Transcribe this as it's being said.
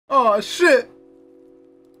Oh, shit.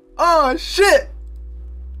 Oh, shit.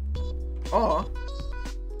 Oh.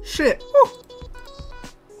 Shit. Woo.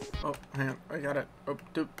 Oh, hang on. I got it. Oh,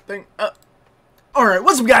 do thing. Alright,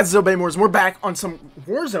 what's up, guys? It's Wars, and we're back on some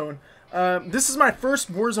Warzone. This is my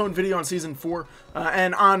first Warzone video on Season 4,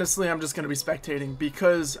 and honestly, I'm just going to be spectating,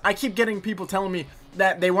 because I keep getting people telling me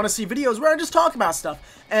that they want to see videos where I just talk about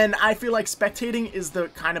stuff, and I feel like spectating is the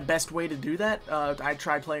kind of best way to do that. I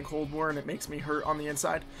tried playing Cold War, and it makes me hurt on the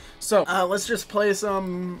inside. So, let's just play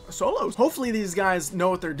some solos. Hopefully these guys know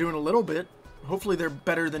what they're doing a little bit. Hopefully they're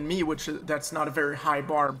better than me, which that's not a very high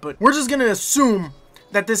bar, but we're just going to assume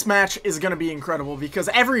that this match is going to be incredible, because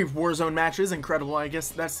every Warzone match is incredible. I guess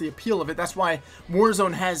that's the appeal of it. That's why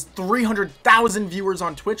Warzone has 300,000 viewers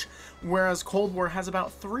on Twitch, whereas Cold War has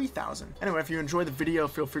about 3,000. Anyway, if you enjoy the video,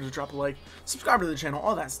 feel free to drop a like, subscribe to the channel,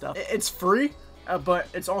 all that stuff. It's free, but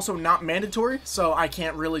it's also not mandatory, so I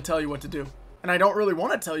can't really tell you what to do. And I don't really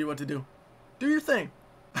want to tell you what to do. Do your thing.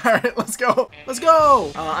 Alright, let's go. Let's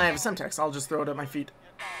go! I have a Semtex. I'll just throw it at my feet.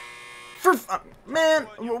 Man,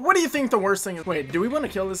 what do you think the worst thing is? Wait, do we want to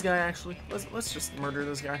kill this guy, actually? Let's just murder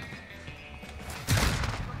this guy.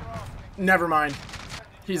 Never mind.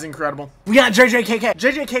 He's incredible. We got JJKK.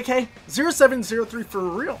 JJKK 0703 for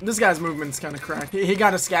real. This guy's movement's kind of cracked. He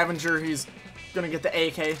got a scavenger. He's gonna get the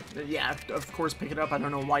AK. Yeah, of course, pick it up. I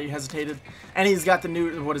don't know why you hesitated. And he's got the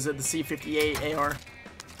new, what is it, the C58 AR.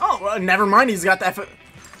 Oh, well, never mind. He's got the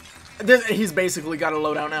he's basically got a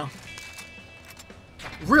loadout now.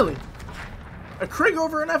 Really? A Krig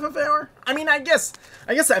over an FFAR? I mean, I guess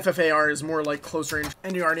the FFAR is more like close range.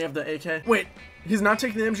 And you already have the AK. Wait, he's not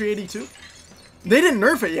taking the MG82? They didn't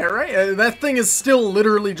nerf it yet, right? That thing is still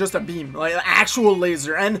literally just a beam, like an actual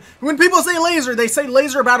laser. And when people say laser, they say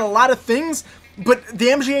laser about a lot of things, but the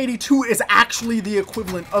MG82 is actually the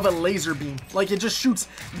equivalent of a laser beam. Like, it just shoots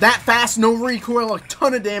that fast, no recoil, a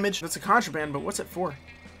ton of damage. That's a contraband, but what's it for?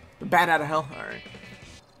 The bat out of hell? Alright.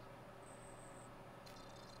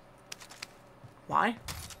 Why?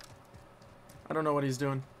 I don't know what he's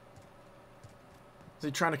doing. Is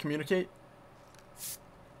he trying to communicate?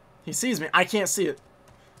 He sees me. I can't see it.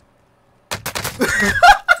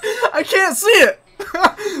 I can't see it!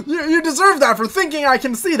 You deserve that for thinking I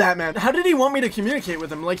can see that, man. How did he want me to communicate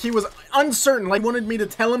with him? Like, he was uncertain. Like, wanted me to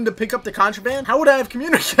tell him to pick up the contraband? How would I have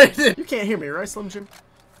communicated? You can't hear me, right, Slim Jim?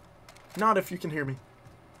 Not if you can hear me.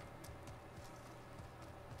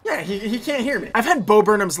 Yeah, he can't hear me. I've had Bo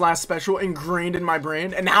Burnham's last special ingrained in my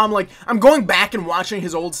brain, and now I'm going back and watching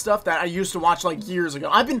his old stuff that I used to watch like years ago.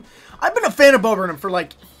 I've been a fan of Bo Burnham for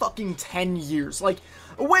like fucking 10 years. Like,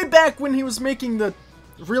 way back when he was making the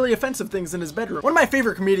really offensive things in his bedroom. One of my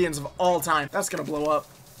favorite comedians of all time. That's gonna blow up.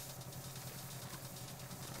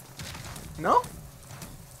 No?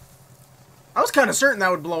 I was kind of certain that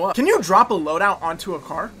would blow up. Can you drop a loadout onto a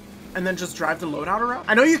car and then just drive the loadout around?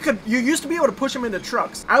 I know you used to be able to push them into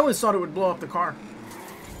trucks. I always thought it would blow up the car.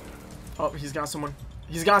 Oh, he's got someone.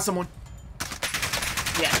 He's got someone.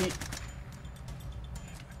 Yeah,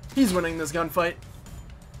 he's winning this gunfight.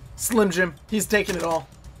 Slim Jim, he's taking it all.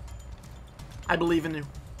 I believe in you.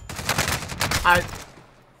 I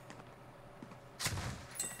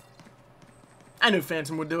knew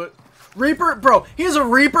Phantom would do it. Reaper, bro, he has a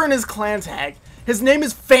Reaper in his clan tag. His name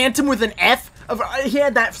is Phantom with an F. He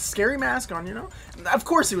had that scary mask on, you know? Of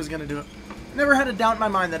course he was gonna do it. Never had a doubt in my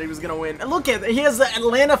mind that he was gonna win. And look at it, he has the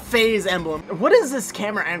Atlanta Faze emblem. What is this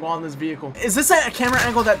camera angle on this vehicle? Is this a camera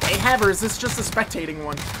angle that they have, or is this just a spectating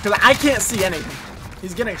one? Because I can't see anything.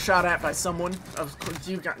 He's getting shot at by someone. Of course,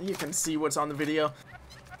 you can see what's on the video.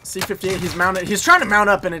 C58, he's mounted. He's trying to mount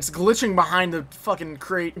up, and it's glitching behind the fucking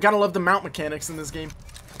crate. Gotta love the mount mechanics in this game.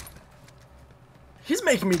 He's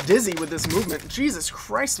making me dizzy with this movement. Jesus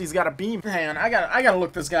Christ, he's got a beam. Hang on, I gotta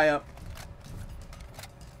look this guy up.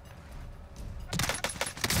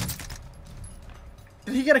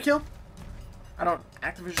 Did he get a kill? I don't.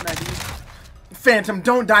 Activision ID. Phantom,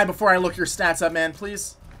 don't die before I look your stats up, man,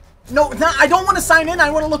 please. No, I don't want to sign in.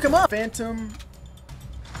 I want to look him up. Phantom.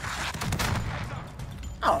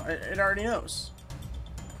 Oh, it already knows.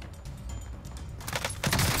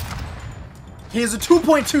 He has a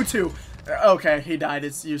 2.22. Okay, he died.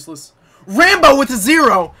 It's useless. Rambo with a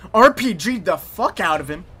 0. RPG'd the fuck out of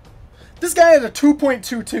him. This guy has a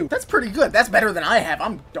 2.22. That's pretty good. That's better than I have.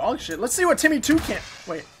 I'm dog shit. Let's see what Timmy Toucan.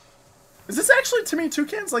 Wait. Is this actually Timmy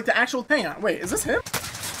Toucan's? Like the actual. Hang on. Wait, is this him?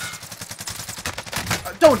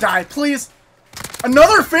 Don't die, please.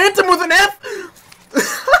 Another Phantom with an F?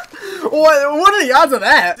 What are the odds of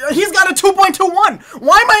that? He's got a 2.21.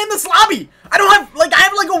 Why am I in this lobby? I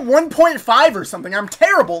have like a 1.5 or something. I'm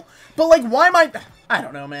terrible. But like, why am I I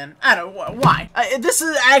don't know, man. I don't, why? This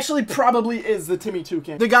is actually probably is the Timmy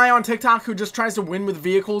Toucan. The guy on TikTok who just tries to win with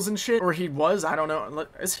vehicles and shit. Or he was, I don't know.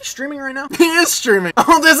 Is he streaming right now? He is streaming.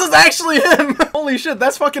 Oh, this is actually him. Holy shit,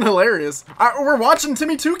 that's fucking hilarious. We're watching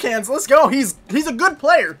Timmy Toucans. Let's go. He's a good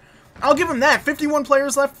player. I'll give him that. 51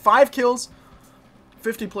 players left, 5 kills.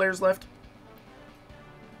 50 players left.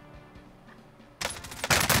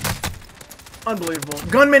 Unbelievable.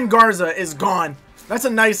 Gunman Garza is gone. That's a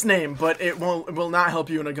nice name, but it will not help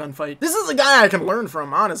you in a gunfight. This is a guy I can learn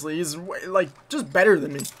from, honestly. He's, like, just better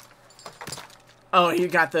than me. Oh, he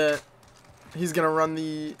got the... He's gonna run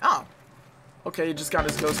the... Oh. Okay, he just got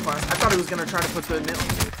his ghost class. I thought he was gonna try to put the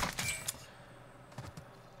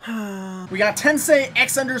nail. We got Tensei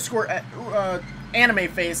X underscore anime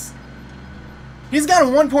face. He's got a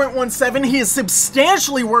 1.17. He is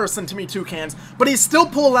substantially worse than Timmy Toucans, but he still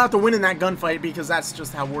pulled out the win in that gunfight because that's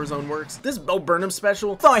just how Warzone works. This Burnham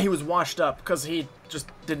special, thought he was washed up because he just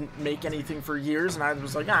didn't make anything for years, and I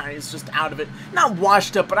was like, ah, he's just out of it. Not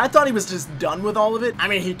washed up, but I thought he was just done with all of it. I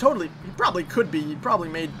mean, he probably could be. He probably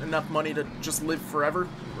made enough money to just live forever,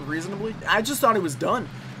 reasonably. I just thought he was done.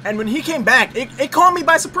 And when he came back, it caught me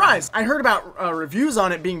by surprise. I heard about reviews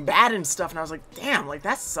on it being bad and stuff, and I was like, damn, like,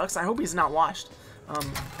 that sucks. I hope he's not washed.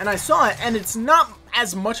 And I saw it, and it's not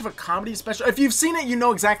as much of a comedy special. If you've seen it, you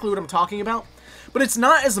know exactly what I'm talking about. But it's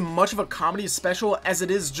not as much of a comedy special as it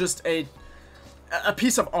is just a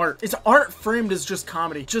piece of art. It's art framed as just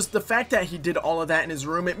comedy. Just the fact that he did all of that in his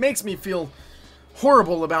room, it makes me feel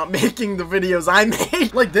horrible about making the videos I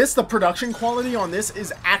made. Like this, the production quality on this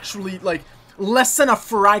is actually, like, less than a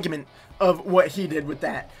fragment of what he did with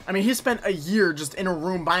that. I mean, he spent a year just in a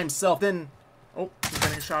room by himself. Then, oh, he's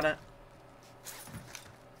getting shot at.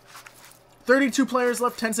 32 players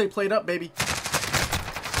left. Tensei played up, baby.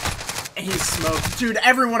 And he's smoked. Dude,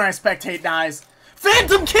 everyone I spectate dies.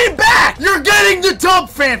 Phantom came back! You're getting the dub,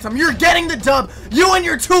 Phantom! You're getting the dub! You and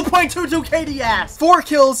your 2.22 KD ass! 4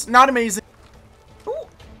 kills, not amazing. Ooh,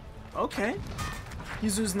 okay.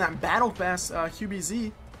 He's using that Battle Pass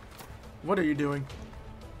QBZ. What are you doing?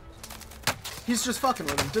 He's just fucking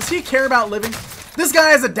with him. Does he care about living? This guy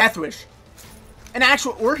has a death wish. An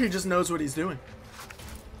actual, or he just knows what he's doing.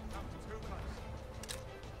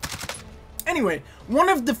 Anyway, one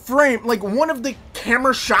of the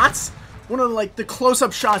camera shots, one of like the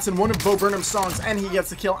close-up shots in one of Bo Burnham's songs, and he gets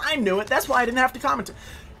the kill. I knew it. That's why I didn't have to comment.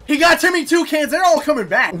 He got Timmy Toucans. They're all coming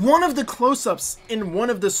back. One of the close-ups in one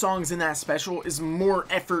of the songs in that special is more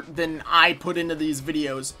effort than I put into these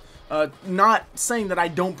videos. Not saying that I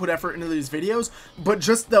don't put effort into these videos, but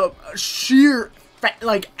just the sheer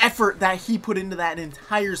effort that he put into that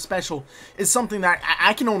entire special is something that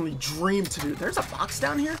I can only dream to do. There's a box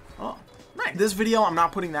down here. Oh. Right. This video I'm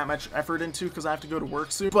not putting that much effort into because I have to go to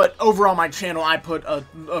work soon, but overall my channel I put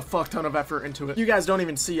a fuck ton of effort into it. You guys don't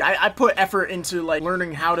even see. I put effort into like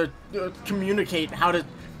learning how to communicate, how to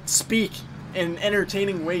speak in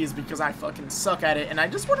entertaining ways because I fucking suck at it and I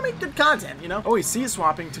just want to make good content, you know? Oh, he's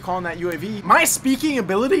C-swapping to call in that UAV. My speaking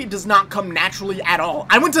ability does not come naturally at all.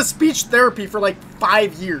 I went to speech therapy for like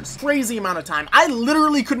 5 years. Crazy amount of time. I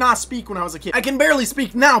literally could not speak when I was a kid. I can barely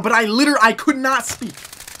speak now, but I could not speak.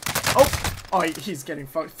 Oh, he's getting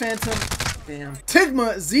fucked. Phantom. Damn.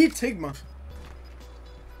 Tigma. Tigma.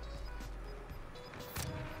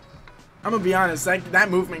 I'm gonna be honest,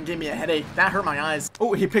 that movement gave me a headache. That hurt my eyes.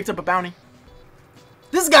 Oh, he picked up a bounty.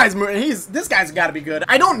 This guy's gotta be good.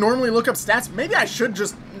 I don't normally look up stats. Maybe I should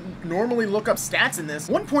just normally look up stats in this.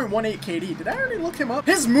 1.18 KD. Did I already look him up?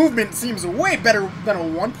 His movement seems way better than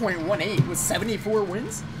a 1.18 with 74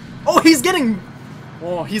 wins. Oh, he's getting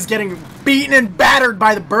beaten and battered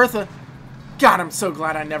by the Bertha. God, I'm so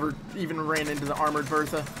glad I never even ran into the armored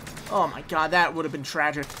Bertha. Oh my god, that would have been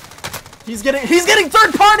tragic. He's getting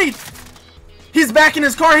third-partied! He's back in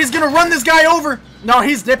his car, he's gonna run this guy over! No,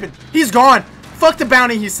 he's dipping. He's gone. Fuck the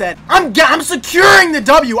bounty, he said. I'm securing the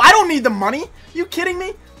W. I don't need the money. You kidding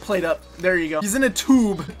me? Played up. There you go. He's in a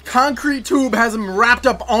tube. Concrete tube has him wrapped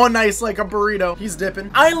up all nice like a burrito. He's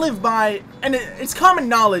dipping. I live by, and it's common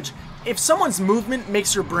knowledge, if someone's movement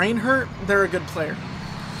makes your brain hurt, they're a good player.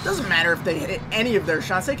 Doesn't matter if they hit any of their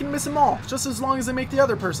shots, they can miss them all. Just as long as they make the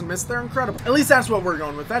other person miss, they're incredible. At least that's what we're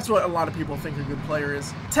going with. That's what a lot of people think a good player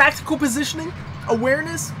is. Tactical positioning?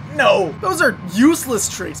 Awareness? No. Those are useless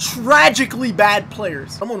traits. Tragically bad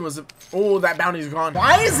players. Someone was, oh, that bounty's gone.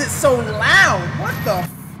 Why is it so loud? What the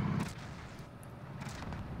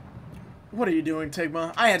What are you doing,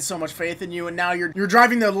 Tigma? I had so much faith in you, and now you're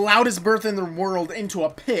driving the loudest Bertha in the world into a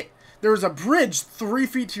pit. There was a bridge 3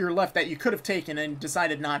 feet to your left that you could have taken and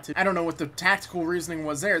decided not to. I don't know what the tactical reasoning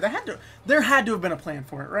was there. There had to have been a plan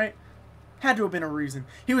for it, right? Had to have been a reason.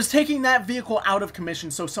 He was taking that vehicle out of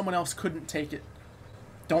commission so someone else couldn't take it.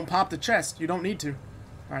 Don't pop the chest. You don't need to.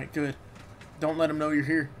 Alright, good. Don't let him know you're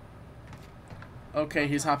here. Okay,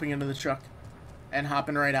 he's hopping into the truck. And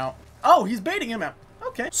hopping right out. Oh, he's baiting him out.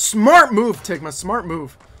 Okay. Smart move, Tigma. Smart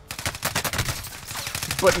move.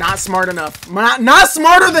 But not smart enough. Not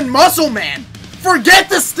smarter than Muscle Man. Forget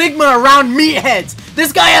the stigma around meatheads.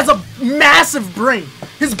 This guy has a massive brain.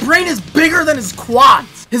 His brain is bigger than his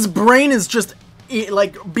quads. His brain is just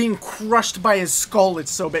like being crushed by his skull.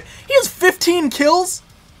 It's so big. He has 15 kills.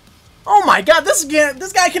 Oh my god, this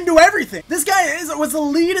guy can do everything. This guy was the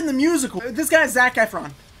lead in the musical. This guy is Zac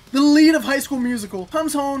Efron, the lead of High School Musical.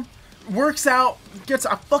 Comes home, works out, gets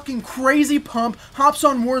a fucking crazy pump, hops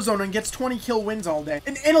on Warzone and gets 20 kill wins all day.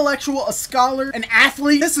 An intellectual, a scholar, an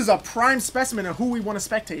athlete. This is a prime specimen of who we want to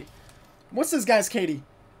spectate. What's this guy's KD?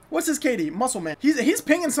 What's his KD? Muscle Man. He's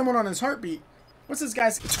pinging someone on his heartbeat. What's this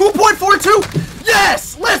guy's 2.42?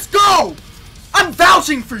 Yes! Let's go! I'm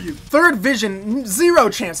vouching for you. Third vision, 0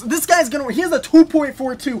 chance. This guy's gonna, he has a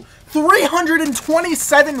 2.42,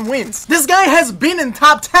 327 wins. This guy has been in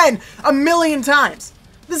top 10 a million times.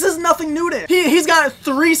 This is nothing new to him. He's got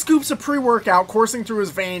 3 scoops of pre-workout coursing through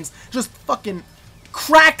his veins, just fucking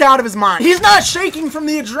cracked out of his mind. He's not shaking from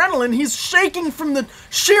the adrenaline, he's shaking from the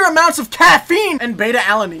sheer amounts of caffeine and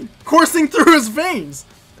beta-alanine coursing through his veins.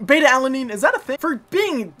 Beta-alanine, is that a thing? For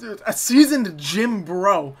being a seasoned gym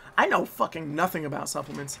bro, I know fucking nothing about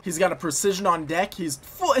supplements. He's got a precision on deck. He's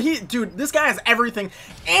full. Dude, this guy has everything.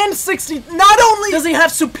 And 60. Not only does he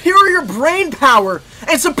have superior brain power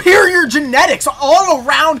and superior genetics all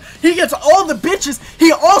around, he gets all the bitches.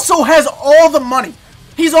 He also has all the money.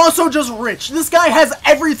 He's also just rich. This guy has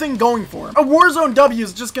everything going for him. A Warzone W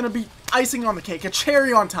is just gonna be icing on the cake, a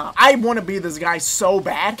cherry on top. I want to be this guy so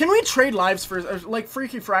bad. Can we trade lives for like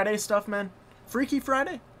Freaky Friday stuff, man? Freaky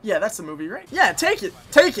Friday? Yeah, that's the movie, right? Yeah, take it.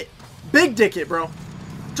 Take it. Big dick it, bro.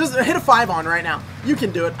 Just hit a 5 on right now. You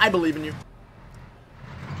can do it. I believe in you.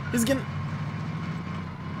 He's gonna...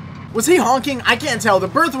 Was he honking? I can't tell. The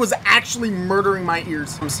birth was actually murdering my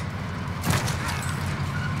ears.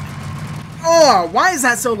 Oh, why is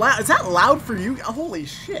that so loud? Is that loud for you? Oh, holy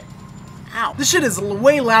shit. Ow. This shit is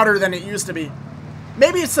way louder than it used to be.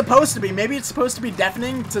 Maybe it's supposed to be. Maybe it's supposed to be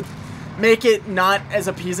deafening to make it not as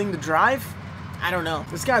appeasing to drive. I don't know.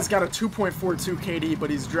 This guy's got a 2.42 KD, but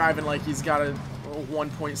he's driving like he's got a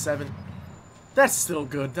 1.7. That's still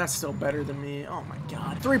good. That's still better than me. Oh my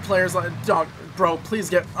god. 3 players. Dog, bro, please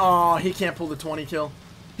get... Oh, he can't pull the 20 kill.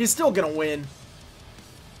 He's still gonna win.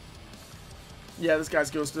 Yeah, this guy's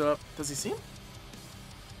ghosted up. Does he see him?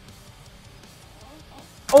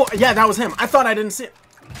 Oh, yeah, that was him. I thought I didn't see it.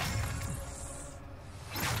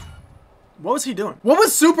 What was he doing? What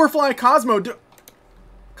was Superfly Cosmo do?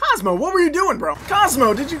 Cosmo, what were you doing, bro?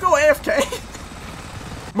 Cosmo, did you go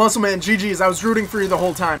AFK? Muscle Man, GG's. I was rooting for you the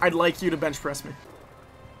whole time. I'd like you to bench press me.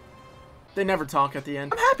 They never talk at the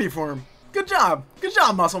end. I'm happy for him. Good job. Good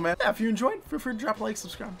job, Muscle Man. Yeah, if you enjoyed, feel free to drop a like,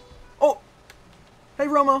 subscribe. Oh, hey,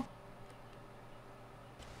 Romo.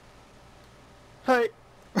 Hey.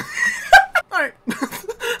 Alright.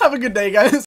 Have a good day, guys.